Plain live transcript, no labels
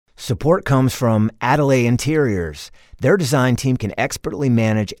Support comes from Adelaide Interiors. Their design team can expertly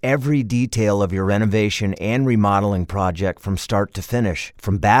manage every detail of your renovation and remodeling project from start to finish.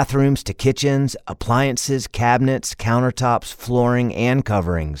 From bathrooms to kitchens, appliances, cabinets, countertops, flooring, and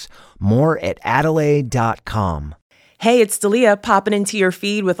coverings. More at Adelaide.com. Hey, it's Dalia popping into your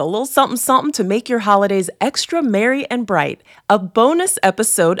feed with a little something to make your holidays extra merry and bright. A bonus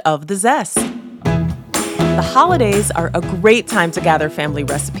episode of The Zest. The holidays are a great time to gather family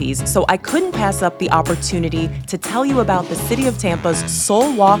recipes, so I couldn't pass up the opportunity to tell you about the City of Tampa's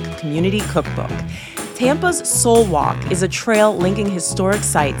Soulwalk Community Cookbook. Tampa's Soulwalk is a trail linking historic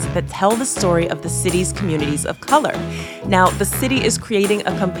sites that tell the story of the city's communities of color. Now, the city is creating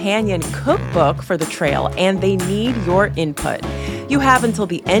a companion cookbook for the trail, and they need your input. You have until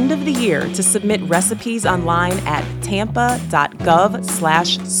the end of the year to submit recipes online at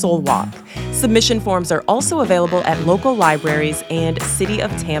tampa.gov/soulwalk. Submission forms are also available at local libraries and City of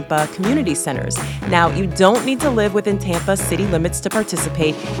Tampa community centers. Now, you don't need to live within Tampa city limits to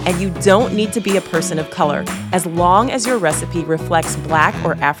participate, and you don't need to be a person of color, as long as your recipe reflects Black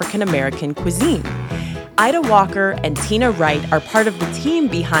or African American cuisine. Ida Walker and Tina Wright are part of the team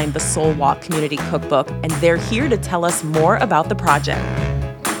behind the Soulwalk Community Cookbook, and they're here to tell us more about the project.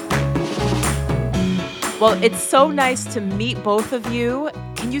 Well, it's so nice to meet both of you.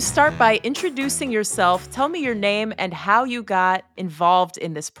 Can you start by introducing yourself? Tell me your name and how you got involved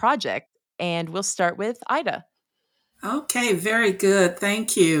in this project. And we'll start with Ida. Okay, very good.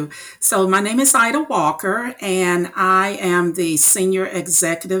 Thank you. So my name is Ida Walker, and I am the Senior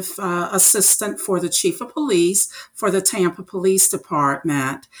Executive Assistant for the Chief of Police for the Tampa Police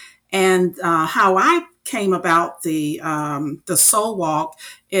Department. And how I came about the Soul Walk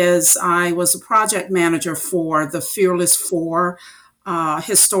is I was a project manager for the Fearless Four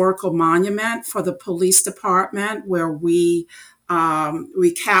historical monument for the police department, where we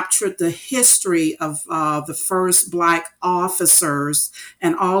captured the history of the first Black officers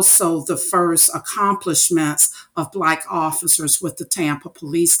and also the first accomplishments of Black officers with the Tampa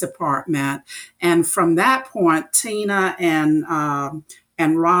Police Department. And from that point, Tina and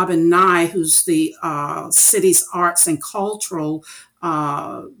Robin Nye, who's the city's arts and cultural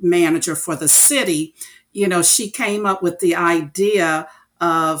manager for the city, she came up with the idea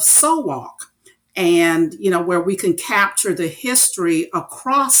of Soul Walk. And, where we can capture the history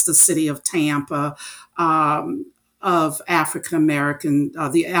across the city of Tampa of African American,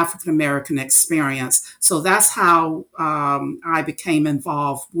 the African American experience. So that's how I became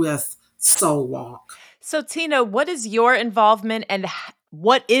involved with Soul Walk. So, Tina, what is your involvement and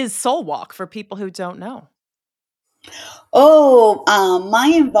what is Soul Walk for people who don't know? My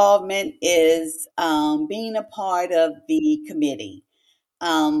involvement is being a part of the committee.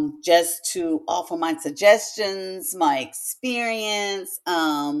 Just to offer my suggestions, my experience,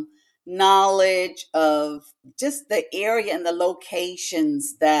 knowledge of just the area and the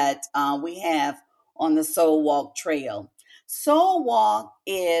locations that we have on the Soul Walk Trail. Soul Walk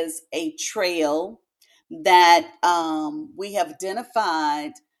is a trail that we have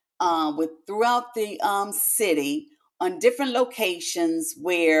identified with throughout the city on different locations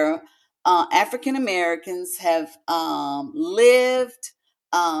where African Americans have lived,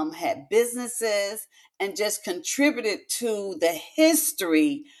 had businesses, and just contributed to the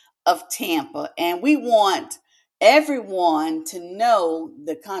history of Tampa. And we want everyone to know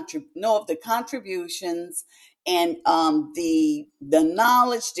of the contributions and the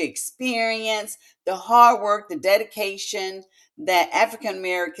knowledge, the experience, the hard work, the dedication that African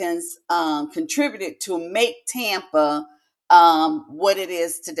Americans contributed to make Tampa what it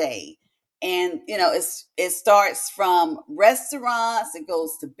is today. And it starts from restaurants, it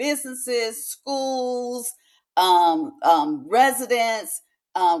goes to businesses, schools, residents,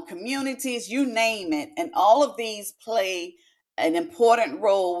 communities, you name it. And all of these play an important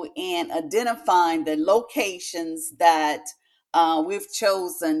role in identifying the locations that we've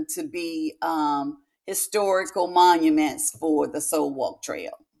chosen to be historical monuments for the Soul Walk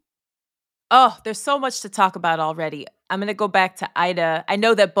Trail. Oh, there's so much to talk about already. I'm going to go back to Ida. I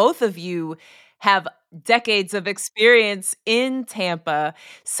know that both of you have decades of experience in Tampa.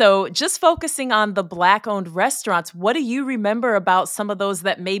 So just focusing on the Black-owned restaurants, what do you remember about some of those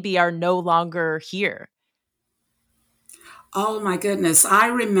that maybe are no longer here? Oh my goodness. I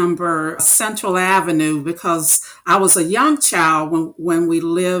remember Central Avenue because I was a young child when we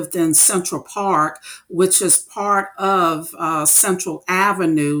lived in Central Park, which is part of Central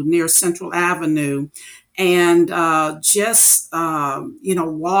Avenue, near Central Avenue. And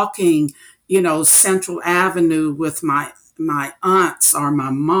walking, Central Avenue with my aunts or my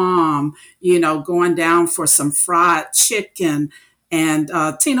mom, going down for some fried chicken And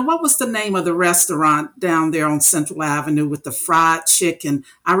Tina, what was the name of the restaurant down there on Central Avenue with the fried chicken?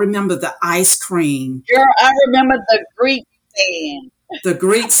 I remember the ice cream, Girl, I remember the Greek stand. the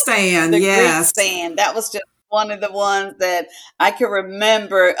Greek stand. The Greek Yes. stand. That was just one of the ones that I can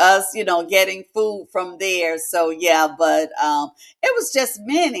remember us, getting food from there. So yeah, but it was just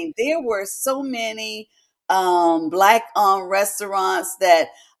many. There were so many black restaurants that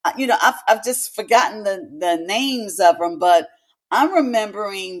I've just forgotten the names of them, but I'm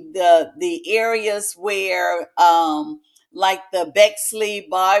remembering the areas where like the Bexley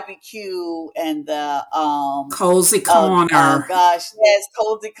barbecue and the Cozy oh Corner. gosh, yes,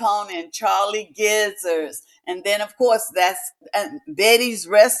 Cozy Cone and Charlie Gizzards. And then, of course, that's Betty's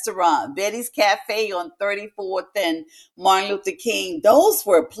Restaurant, Betty's Cafe on 34th and Martin Luther King. Those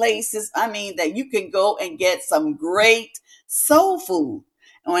were places, I mean, that you can go and get some great soul food.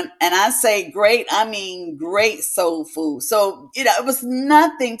 And I say great, I mean great soul food. So, it was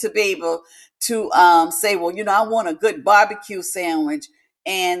nothing to be able to say, well, I want a good barbecue sandwich,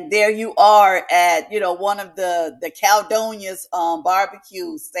 and there you are at one of the Caldonia's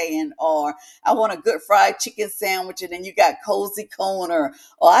barbecue stand, or I want a good fried chicken sandwich, and then you got Cozy Corner,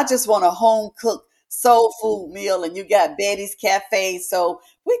 or I just want a home cooked soul food meal, and you got Betty's Cafe. So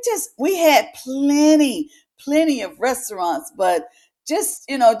we had plenty of restaurants, but just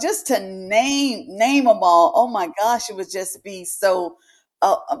to name them all, oh my gosh, it would just be so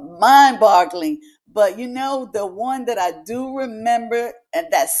mind boggling. But the one that I do remember and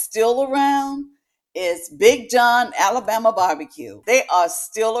that's still around is Big John Alabama Barbecue. They are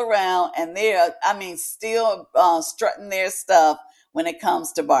still around, and they are, I mean, still strutting their stuff when it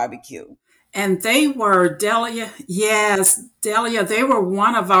comes to barbecue. And they were Delia. Yes, Delia. They were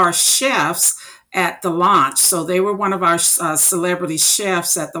one of our chefs at the launch. So they were one of our celebrity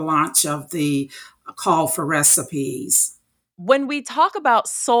chefs at the launch of the call for recipes. When we talk about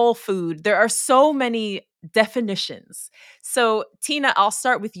soul food, there are so many definitions. So, Tina, I'll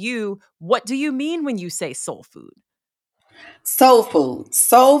start with you. What do you mean when you say soul food? Soul food.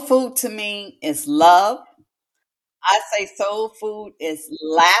 Soul food to me is love. I say soul food is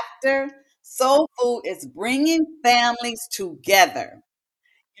laughter. Soul food is bringing families together.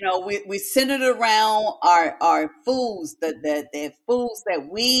 We centered around our foods, the foods that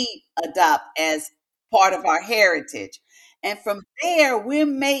we adopt as part of our heritage. And from there, we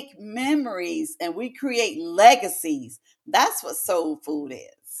make memories and we create legacies. That's what soul food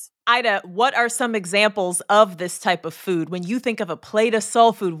is. Ida, what are some examples of this type of food? When you think of a plate of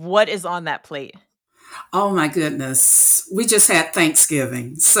soul food, what is on that plate? Oh my goodness. We just had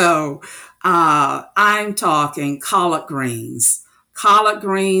Thanksgiving. So I'm talking collard greens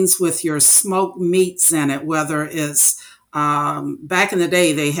with your smoked meats in it, whether it's back in the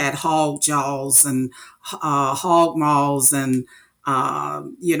day, they had hog jaws and hog maws, and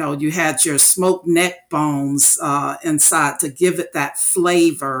you had your smoked neck bones inside to give it that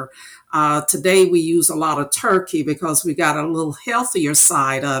flavor. Today we use a lot of turkey because we got a little healthier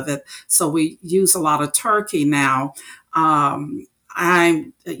side of it, so we use a lot of turkey now. The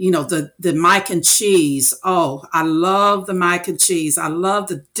mac and cheese. Oh, I love the mac and cheese. I love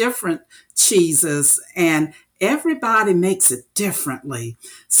the different cheeses, and everybody makes it differently.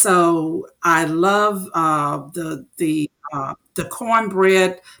 So I love the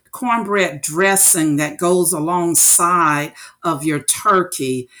cornbread dressing that goes alongside of your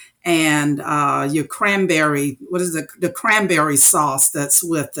turkey, and your cranberry. What is the cranberry sauce that's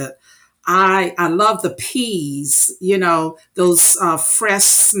with it? I love the peas. Those fresh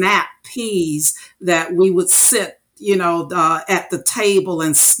snap peas that we would sit. At the table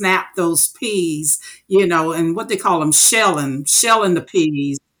and snap those peas. And what they call them, shelling the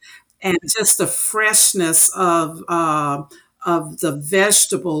peas, and just the freshness of the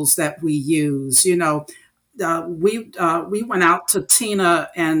vegetables that we use. We went out to Tina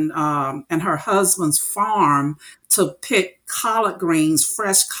and her husband's farm to pick collard greens,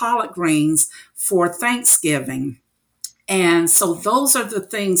 fresh collard greens for Thanksgiving. And so those are the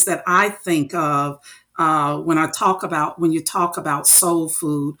things that I think of when you talk about soul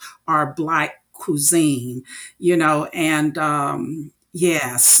food or black cuisine, and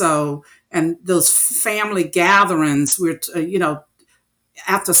yeah, so and those family gatherings,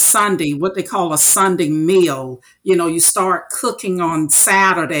 after Sunday, what they call a Sunday meal. You start cooking on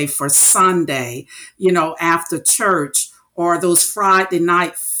Saturday for Sunday, after church, or those Friday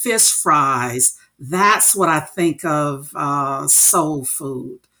night fish fries. That's what I think of soul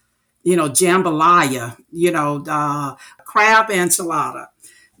food. Jambalaya, crab enchilada.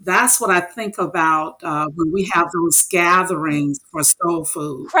 That's what I think about when we have those gatherings for soul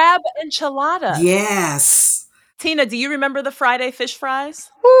food. Crab enchilada. Yes. Tina, do you remember the Friday fish fries?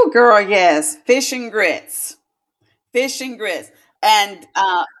 Oh, girl, yes. Fish and grits. Fish and grits. And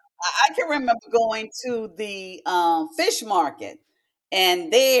I can remember going to the fish market,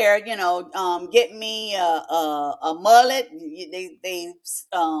 and there, get me a mullet. They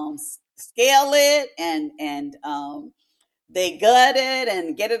scale it, and they gut it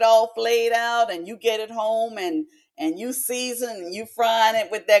and get it all flayed out, and you get it home, and you season and you frying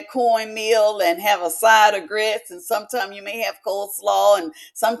it with that cornmeal and have a side of grits, and sometimes you may have coleslaw, and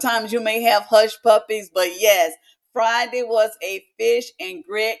sometimes you may have hush puppies. But yes, Friday was a fish and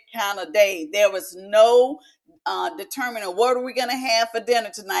grit kind of day. There was no determining what are we going to have for dinner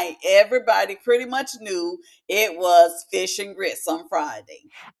tonight. Everybody pretty much knew it was fish and grits on Friday.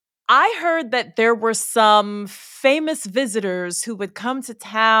 I heard that there were some famous visitors who would come to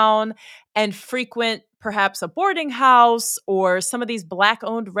town and frequent perhaps a boarding house or some of these Black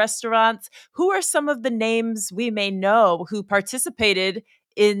owned restaurants. Who are some of the names we may know who participated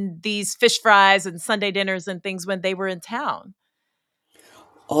in these fish fries and Sunday dinners and things when they were in town?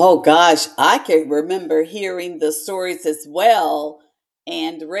 Oh gosh, I can remember hearing the stories as well,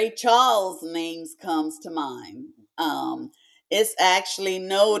 and Ray Charles' names comes to mind. Um, it's actually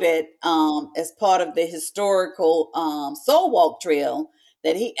noted as part of the historical Soulwalk Trail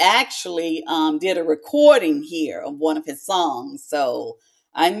that he actually did a recording here of one of his songs. So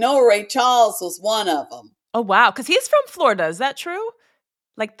I know Ray Charles was one of them. Oh, wow. Because he's from Florida. Is that true?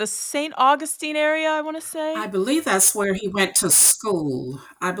 Like the St. Augustine area, I want to I say? believe that's where he went to school.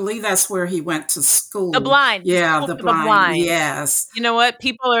 I believe that's where he went to The school. blind, the Yeah, school the for the blind. blind. Yes. You know what?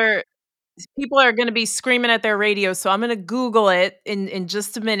 People are gonna be screaming at their radio, so I'm gonna Google it in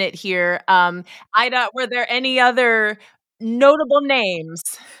just a minute here. Ida, were there any other notable names?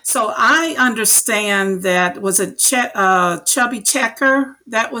 So I understand that was it Chubby Checker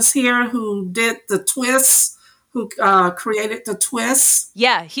that was here who did the twist, who created the twist.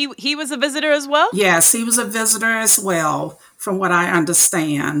 Yeah, he was a visitor as well? Yes, he was a visitor as well, from what I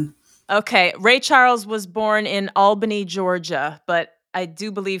understand. Okay, Ray Charles was born in Albany, Georgia, but I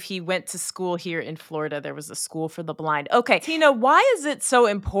do believe he went to school here in Florida. There was a school for the blind. Okay, Tina, why is it so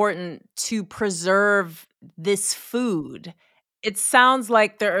important to preserve this food? It sounds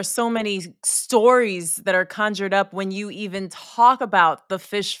like there are so many stories that are conjured up when you even talk about the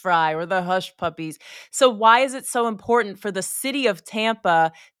fish fry or the hush puppies. So, why is it so important for the city of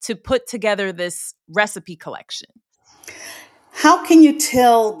Tampa to put together this recipe collection? How can you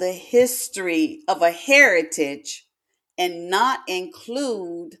tell the history of a heritage and not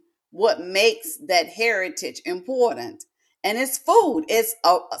include what makes that heritage important? And it's food. It's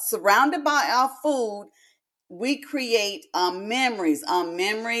surrounded by our food. We create memories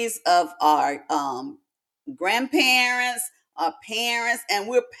of our grandparents, our parents, and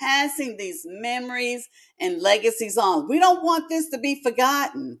we're passing these memories and legacies on. We don't want this to be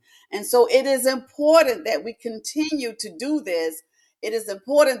forgotten. And so it is important that we continue to do this. It is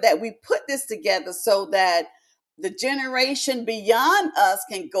important that we put this together so that the generation beyond us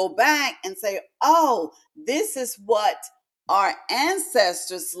can go back and say, oh, this is what our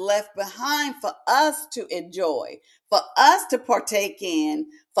ancestors left behind for us to enjoy, for us to partake in,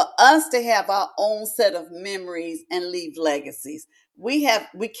 for us to have our own set of memories and leave legacies. We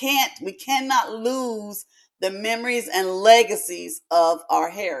cannot lose the memories and legacies of our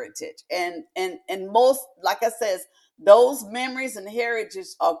heritage. And most, like I said, those memories and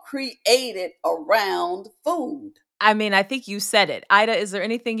heritages are created around food. I mean, I think you said it. Ida, is there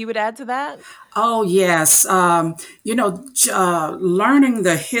anything you would add to that? Oh, yes. Learning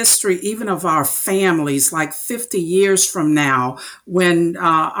the history even of our families, like 50 years from now, when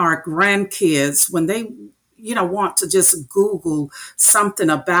our grandkids, when they, want to just Google something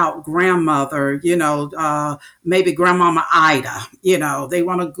about grandmother, maybe Grandmama Ida, they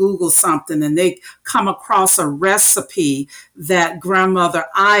want to Google something and they come across a recipe that Grandmother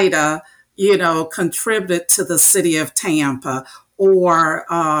Ida, contributed to the city of Tampa, or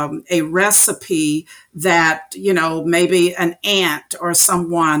a recipe that, maybe an aunt or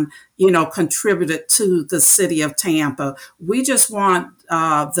someone, contributed to the city of Tampa. We just want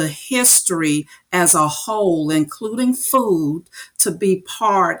the history as a whole, including food, to be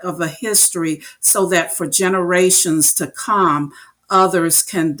part of a history so that for generations to come, others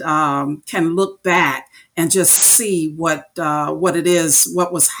can look back and just see what it is,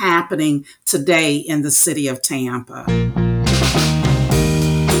 what was happening today in the city of Tampa.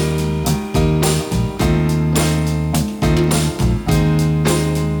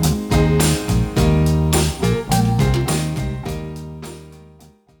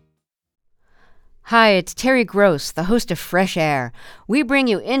 Hi, it's Terry Gross, the host of Fresh Air. We bring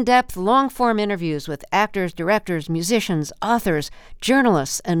you in-depth, long-form interviews with actors, directors, musicians, authors,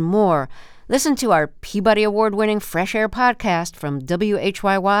 journalists, and more. Listen to our Peabody Award-winning Fresh Air podcast from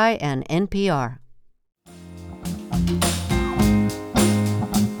WHYY and NPR.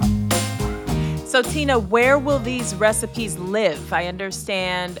 So, Tina, where will these recipes live? I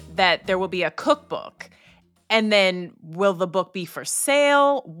understand that there will be a cookbook. And then will the book be for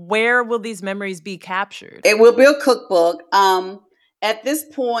sale? Where will these memories be captured? It will be a cookbook. At this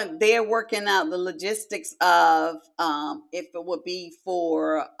point, they're working out the logistics of if it would be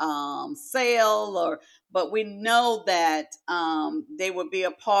for sale but we know that they would be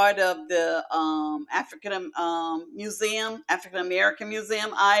a part of the African American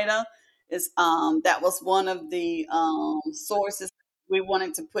Museum. Ida is that was one of the sources we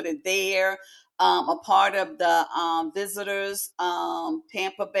wanted to put it there. A part of the visitors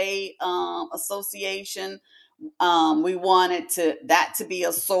Tampa Bay Association. We wanted that to be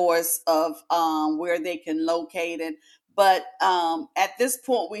a source of where they can locate it. But at this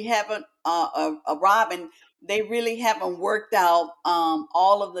point, we haven't arrived, and they really haven't worked out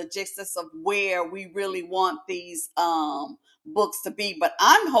all of the logistics of where we really want these books to be. But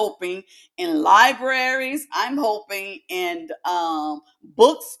I'm hoping in libraries. I'm hoping in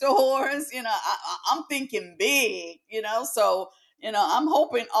bookstores. I'm thinking big. So I'm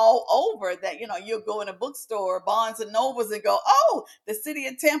hoping all over that, you'll go in a bookstore, Barnes and Nobles, and go, oh, the City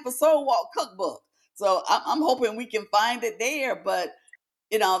of Tampa Soulwalk Cookbook. So I'm hoping we can find it there. But,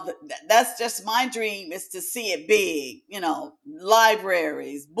 that's just my dream, is to see it big,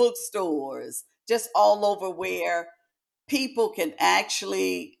 libraries, bookstores, just all over where people can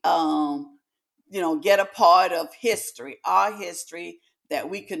actually, get a part of history, our history that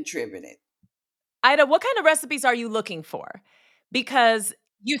we contributed. Ida, what kind of recipes are you looking for? Because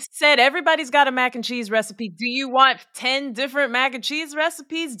you said everybody's got a mac and cheese recipe. Do you want 10 different mac and cheese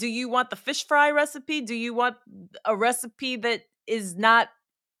recipes? Do you want the fish fry recipe? Do you want a recipe that is not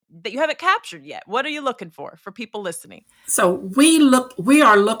that you haven't captured yet? What are you looking for people listening? So we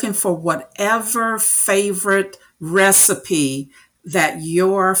are looking for whatever favorite recipe that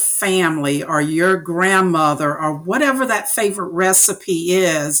your family or your grandmother or whatever that favorite recipe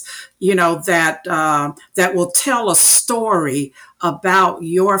is, that will tell a story about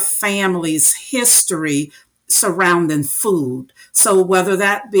your family's history surrounding food. So whether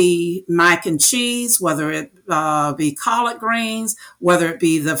that be mac and cheese, whether it be collard greens, whether it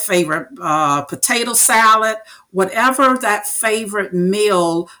be the favorite potato salad, whatever that favorite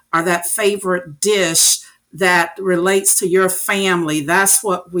meal or that favorite dish that relates to your family, that's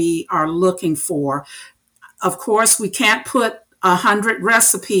what we are looking for. Of course, we can't put 100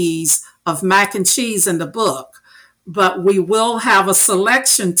 recipes of mac and cheese in the book, but we will have a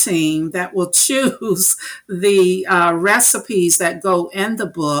selection team that will choose the recipes that go in the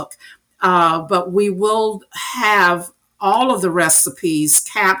book. But we will have all of the recipes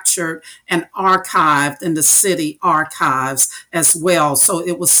captured and archived in the city archives as well. So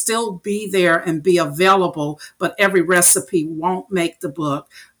it will still be there and be available, but every recipe won't make the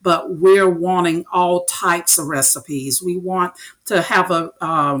book. But we're wanting all types of recipes. We want to have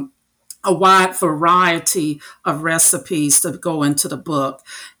a wide variety of recipes to go into the book.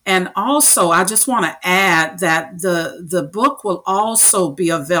 And also, I just want to add that the book will also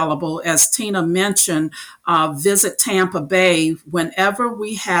be available, as Tina mentioned, Visit Tampa Bay whenever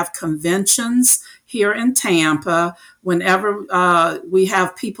we have conventions here in Tampa, whenever we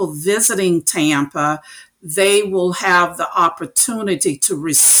have people visiting Tampa. They will have the opportunity to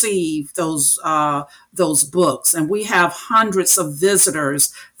receive those books, and we have hundreds of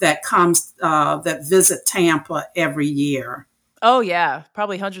visitors that visit Tampa every year. Oh, yeah,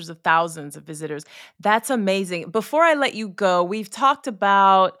 probably hundreds of thousands of visitors. That's amazing. Before I let you go, we've talked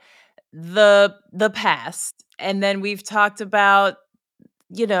about the past, and then we've talked about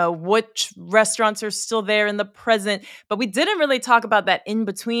which restaurants are still there in the present, but we didn't really talk about that in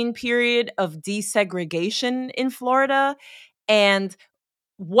between period of desegregation in Florida and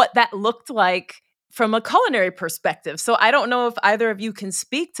what that looked like from a culinary perspective. So I don't know if either of you can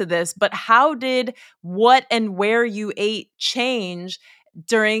speak to this, but how did what and where you ate change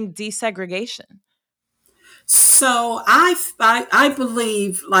during desegregation? So I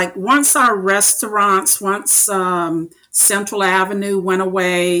believe, like, once our restaurants, once Central Avenue went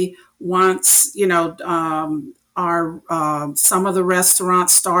away, once our some of the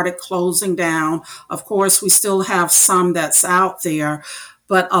restaurants started closing down. Of course, we still have some that's out there,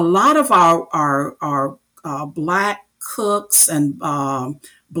 but a lot of our black cooks and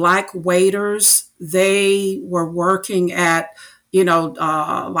black waiters, they were working at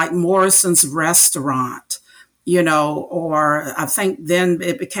like Morrison's Restaurant, or I think then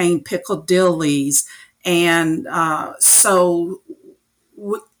it became Piccadilly's. And so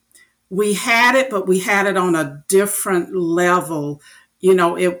we had it, but we had it on a different level.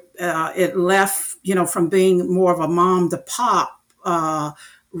 It left, from being more of a mom to pop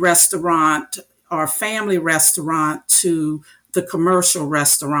restaurant or family restaurant to the commercial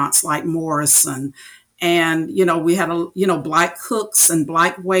restaurants like Morrison. And, we had, black cooks and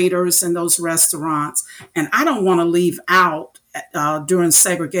black waiters in those restaurants. And I don't want to leave out during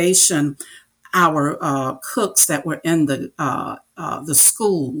segregation our cooks that were in the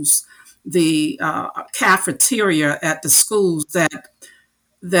schools, the cafeteria at the schools,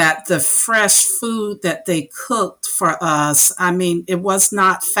 that the fresh food that they cooked for us. I mean, it was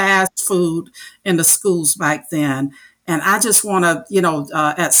not fast food in the schools back then. And I just want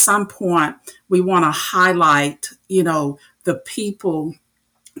to, at some point, we want to highlight, the people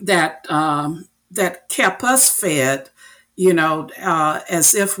that kept us fed,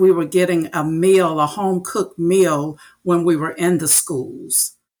 as if we were getting a meal, a home cooked meal when we were in the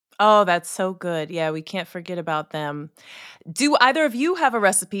schools. Oh, that's so good. Yeah, we can't forget about them. Do either of you have a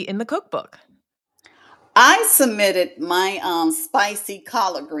recipe in the cookbook? I submitted my spicy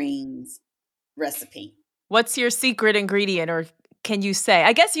collard greens recipe. What's your secret ingredient, or can you say?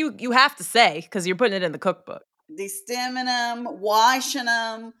 I guess you have to say because you're putting it in the cookbook. Destemming them, washing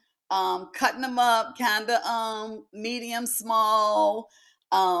them, cutting them up, kind of medium small,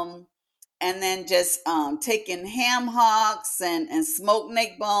 um, and then just taking ham hocks and smoked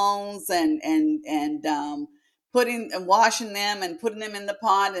neck bones and putting and washing them and putting them in the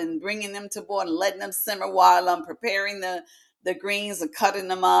pot and bringing them to boil and letting them simmer while I'm preparing the greens and cutting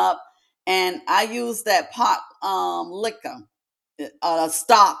them up. And I use that pot liquor,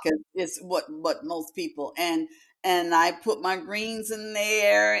 stock is what most people, and I put my greens in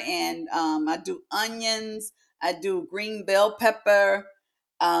there, and I do onions, I do green bell pepper,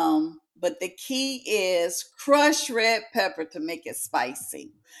 but the key is crushed red pepper to make it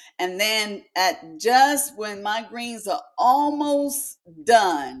spicy. And then at just when my greens are almost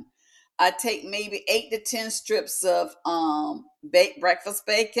done, I take maybe 8 to 10 strips of baked breakfast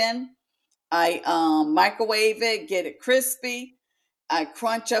bacon. I microwave it, get it crispy. I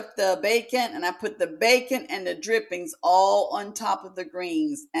crunch up the bacon and I put the bacon and the drippings all on top of the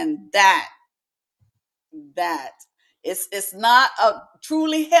greens. And that it's not a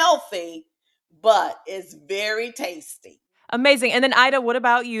truly healthy, but it's very tasty. Amazing. And then Ida, what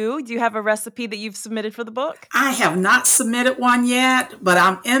about you? Do you have a recipe that you've submitted for the book? I have not submitted one yet, but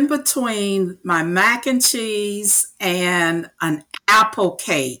I'm in between my mac and cheese and an apple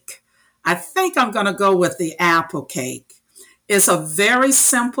cake. I think I'm going to go with the apple cake. It's a very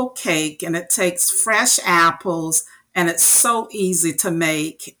simple cake and it takes fresh apples and it's so easy to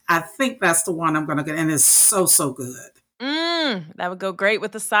make. I think that's the one I'm going to get, and it's so, so good. That would go great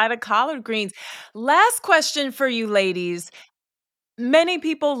with a side of collard greens. Last question for you ladies. Many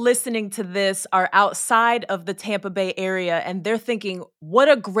people listening to this are outside of the Tampa Bay area and they're thinking, what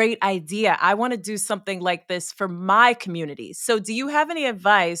a great idea. I want to do something like this for my community. So, do you have any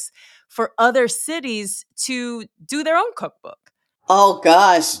advice for other cities to do their own cookbook? Oh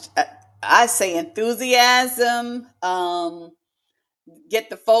gosh, I say enthusiasm. Get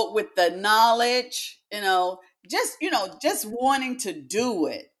the folk with the knowledge. Just wanting to do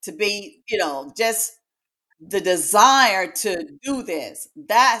it, to be, just the desire to do this.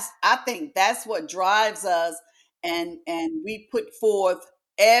 I think that's what drives us, and we put forth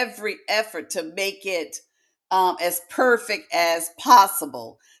every effort to make it as perfect as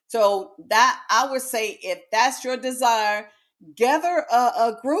possible. So that I would say, if that's your desire, gather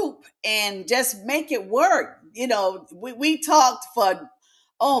a group and just make it work. We talked for,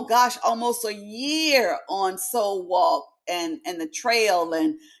 oh gosh, almost a year on Soulwalk and the trail,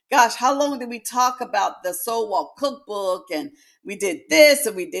 and gosh, how long did we talk about the Soulwalk cookbook? And we did this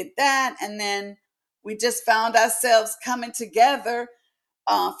and we did that. And then we just found ourselves coming together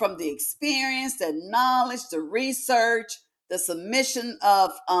from the experience, the knowledge, the research, the submission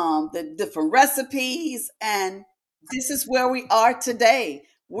of the different recipes. And this is where we are today.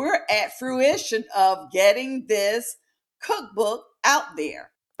 We're at fruition of getting this cookbook out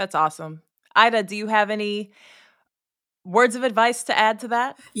there. That's awesome. Ida, do you have any words of advice to add to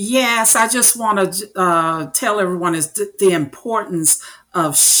that? Yes, I just want to tell everyone is the importance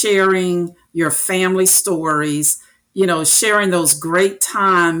of sharing your family stories sharing those great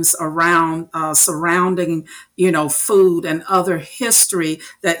times around surrounding, food and other history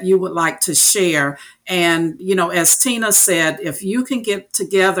that you would like to share. And, as Tina said, if you can get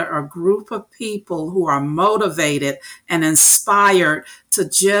together a group of people who are motivated and inspired to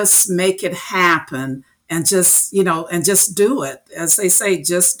just make it happen and just do it, as they say,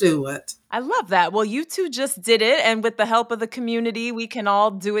 just do it. I love that. Well, you two just did it. And with the help of the community, we can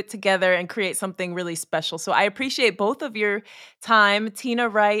all do it together and create something really special. So I appreciate both of your time, Tina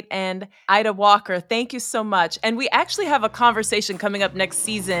Wright and Ida Walker. Thank you so much. And we actually have a conversation coming up next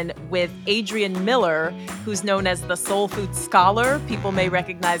season with Adrian Miller, who's known as the Soul Food Scholar. People may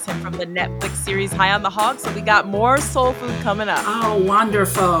recognize him from the Netflix series High on the Hog. So we got more soul food coming up. Oh,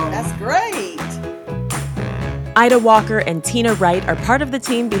 wonderful. That's great. Ida Walker and Tina Wright are part of the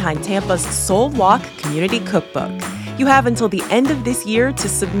team behind Tampa's Soulwalk Community Cookbook. You have until the end of this year to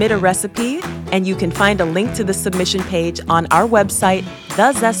submit a recipe, and you can find a link to the submission page on our website,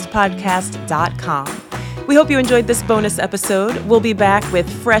 thezestpodcast.com. We hope you enjoyed this bonus episode. We'll be back with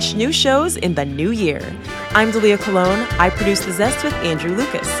fresh new shows in the new year. I'm Dalia Colon. I produce The Zest with Andrew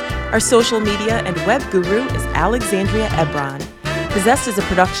Lucas. Our social media and web guru is Alexandria Ebron. The Zest is a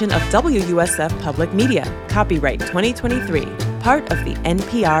production of WUSF Public Media. Copyright 2023, part of the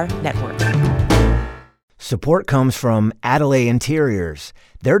NPR network. Support comes from Adelaide Interiors.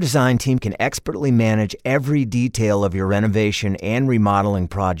 Their design team can expertly manage every detail of your renovation and remodeling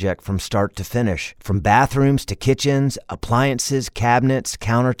project from start to finish. From bathrooms to kitchens, appliances, cabinets,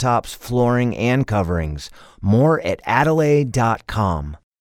 countertops, flooring, and coverings. More at Adelaide.com.